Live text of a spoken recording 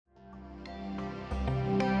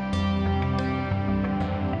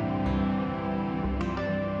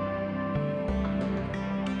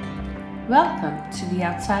Welcome to The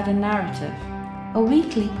Outsider Narrative, a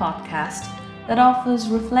weekly podcast that offers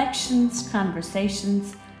reflections,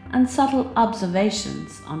 conversations, and subtle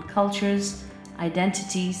observations on cultures,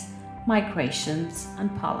 identities, migrations, and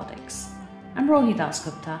politics. I'm Rohee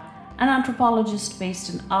Dasgupta, an anthropologist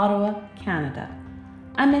based in Ottawa, Canada.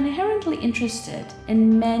 I'm inherently interested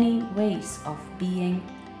in many ways of being,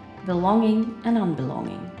 belonging, and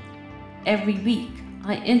unbelonging. Every week,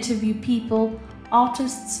 I interview people,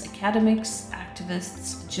 artists, academics,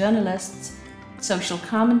 activists, journalists, social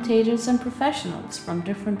commentators, and professionals from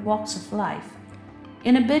different walks of life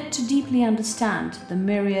in a bid to deeply understand the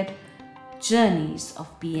myriad journeys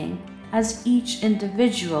of being as each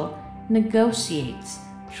individual negotiates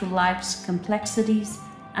through life's complexities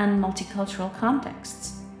and multicultural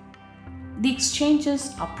contexts. The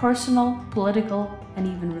exchanges are personal, political, and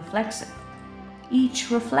even reflexive,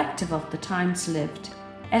 each reflective of the times lived,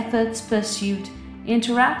 efforts pursued,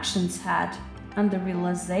 interactions had, and the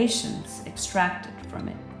realizations extracted from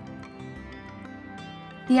it.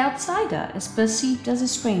 The outsider is perceived as a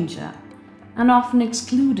stranger, an often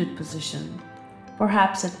excluded position,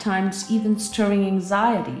 perhaps at times even stirring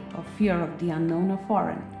anxiety or fear of the unknown or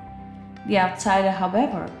foreign. The outsider,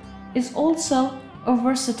 however, is also a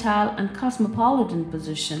versatile and cosmopolitan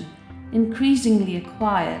position, increasingly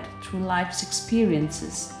acquired through life's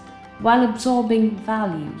experiences, while absorbing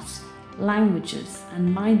values, languages,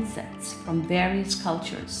 and mindsets from various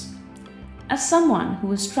cultures. As someone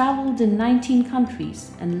who has traveled in 19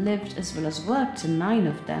 countries and lived as well as worked in 9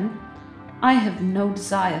 of them, I have no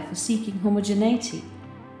desire for seeking homogeneity.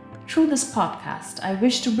 Through this podcast, I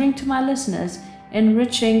wish to bring to my listeners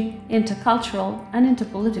enriching intercultural and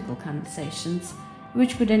interpolitical conversations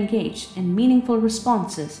which would engage in meaningful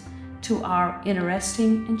responses to our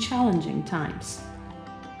interesting and challenging times.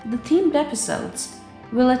 The themed episodes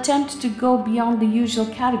will attempt to go beyond the usual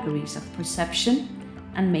categories of perception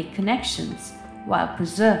and make connections while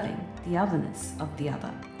preserving the otherness of the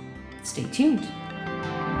other. Stay tuned.